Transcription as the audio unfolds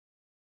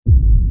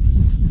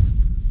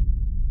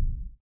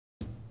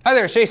Hi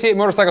there, it's HJC at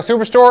Motorcycle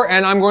Superstore,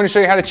 and I'm going to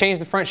show you how to change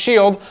the front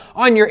shield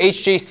on your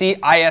HJC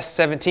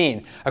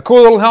IS-17. A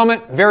cool little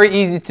helmet, very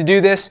easy to do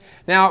this.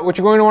 Now, what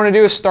you're going to want to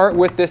do is start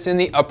with this in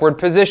the upward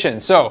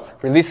position. So,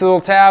 release the little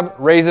tab,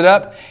 raise it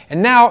up,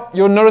 and now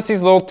you'll notice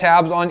these little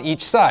tabs on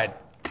each side.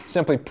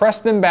 Simply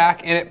press them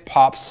back and it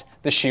pops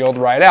the shield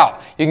right out.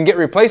 You can get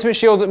replacement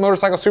shields at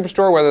Motorcycle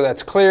Superstore, whether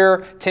that's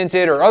clear,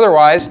 tinted, or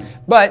otherwise,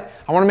 but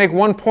I want to make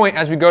one point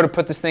as we go to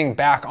put this thing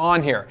back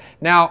on here.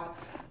 Now,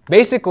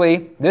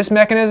 basically, this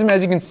mechanism,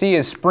 as you can see,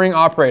 is spring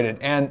operated,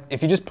 and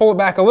if you just pull it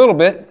back a little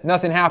bit,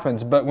 nothing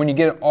happens, but when you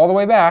get it all the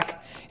way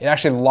back, it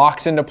actually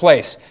locks into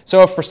place.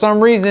 So if for some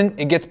reason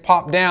it gets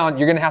popped down,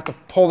 you're gonna have to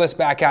pull this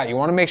back out. You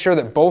wanna make sure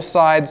that both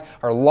sides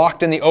are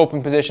locked in the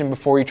open position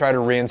before you try to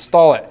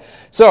reinstall it.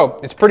 So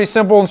it's pretty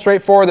simple and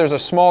straightforward. There's a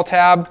small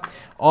tab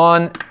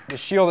on the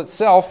shield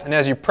itself, and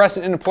as you press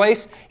it into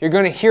place, you're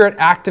gonna hear it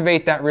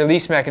activate that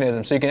release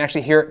mechanism, so you can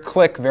actually hear it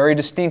click very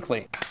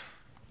distinctly.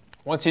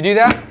 Once you do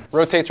that,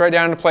 rotates right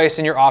down into place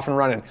and you're off and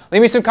running.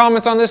 Leave me some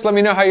comments on this. Let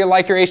me know how you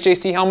like your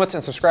HJC helmets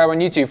and subscribe on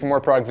YouTube for more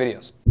product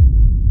videos.